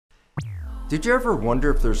Did you ever wonder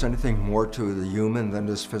if there's anything more to the human than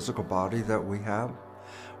this physical body that we have?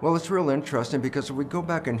 Well, it's real interesting because if we go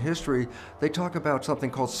back in history, they talk about something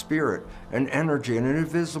called spirit, an energy, and an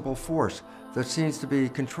invisible force that seems to be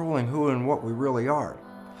controlling who and what we really are.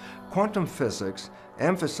 Quantum physics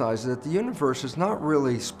emphasizes that the universe is not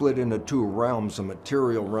really split into two realms, a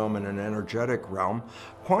material realm and an energetic realm.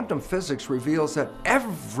 Quantum physics reveals that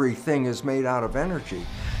everything is made out of energy.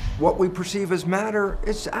 What we perceive as matter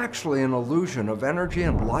is actually an illusion of energy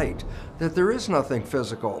and light, that there is nothing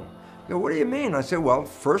physical. You know, what do you mean? I say, well,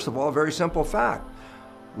 first of all, a very simple fact.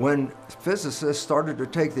 When physicists started to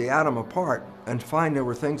take the atom apart and find there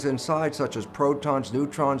were things inside such as protons,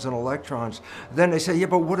 neutrons, and electrons, then they say, yeah,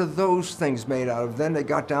 but what are those things made out of? Then they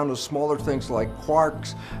got down to smaller things like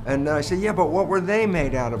quarks, and then I say, yeah, but what were they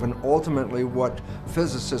made out of? And ultimately what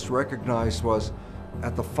physicists recognized was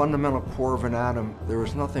at the fundamental core of an atom, there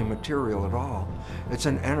is nothing material at all. It's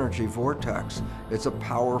an energy vortex. It's a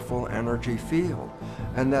powerful energy field,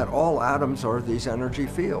 and that all atoms are these energy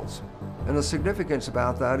fields. And the significance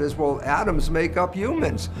about that is, well, atoms make up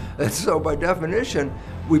humans. And so by definition,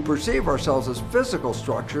 we perceive ourselves as physical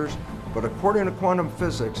structures, but according to quantum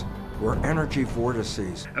physics, we're energy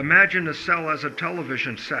vortices. Imagine a cell as a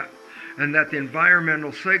television set, and that the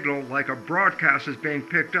environmental signal, like a broadcast, is being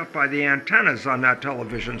picked up by the antennas on that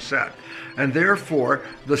television set. And therefore,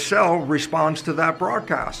 the cell responds to that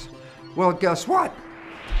broadcast. Well, guess what?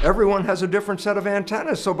 Everyone has a different set of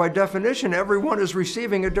antennas, so by definition, everyone is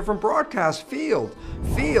receiving a different broadcast field.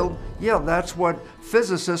 Field, yeah, that's what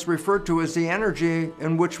physicists refer to as the energy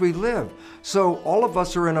in which we live. So all of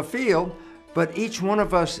us are in a field, but each one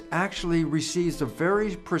of us actually receives a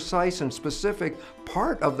very precise and specific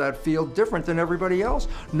part of that field different than everybody else.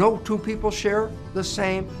 No two people share the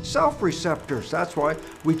same self-receptors. That's why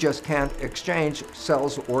we just can't exchange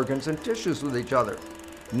cells, organs, and tissues with each other.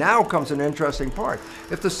 Now comes an interesting part.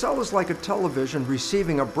 If the cell is like a television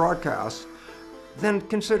receiving a broadcast, then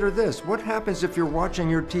consider this. What happens if you're watching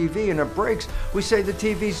your TV and it breaks? We say the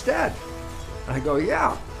TV's dead. I go,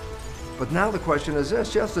 yeah. But now the question is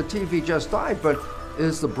this, yes, the TV just died, but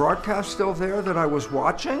is the broadcast still there that I was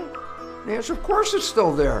watching? The answer, of course it's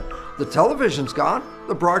still there. The television's gone,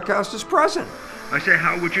 the broadcast is present. I say,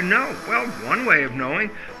 how would you know? Well, one way of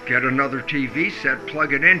knowing, get another TV set,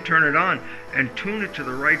 plug it in, turn it on, and tune it to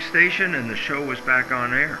the right station, and the show is back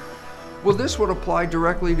on air. Well, this would apply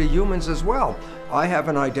directly to humans as well. I have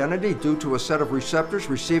an identity due to a set of receptors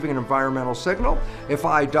receiving an environmental signal. If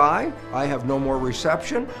I die, I have no more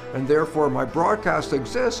reception, and therefore my broadcast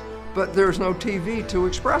exists, but there's no TV to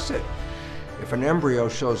express it. If an embryo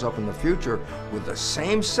shows up in the future with the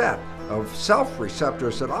same set of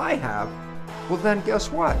self-receptors that I have, well then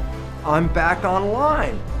guess what? I'm back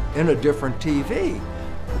online in a different TV.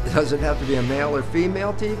 Does it have to be a male or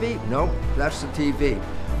female TV? Nope, that's the TV.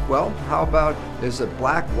 Well, how about, is it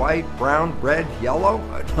black, white, brown, red, yellow?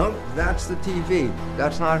 No, that's the TV.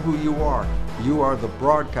 That's not who you are. You are the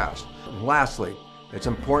broadcast. And lastly, it's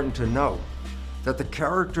important to note that the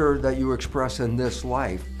character that you express in this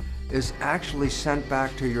life is actually sent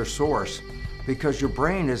back to your source, because your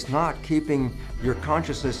brain is not keeping your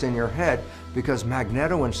consciousness in your head, because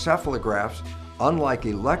magnetoencephalographs, unlike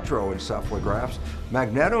electroencephalographs,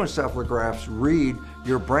 magnetoencephalographs read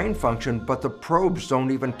your brain function, but the probes don't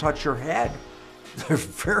even touch your head. There's a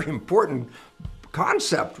very important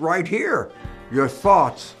concept right here. Your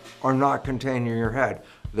thoughts are not contained in your head.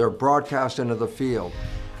 They're broadcast into the field.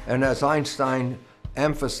 And as Einstein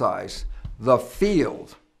emphasized, the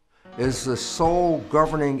field is the sole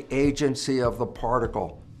governing agency of the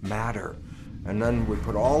particle, matter. And then we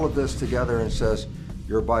put all of this together and says,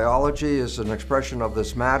 your biology is an expression of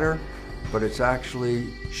this matter, but it's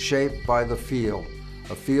actually shaped by the field,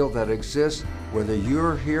 a field that exists whether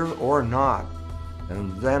you're here or not.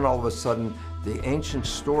 And then all of a sudden, the ancient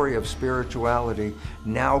story of spirituality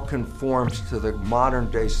now conforms to the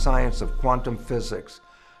modern day science of quantum physics.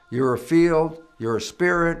 You're a field, you're a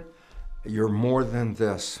spirit, you're more than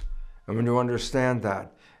this. And when you understand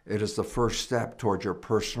that, it is the first step towards your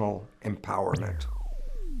personal empowerment.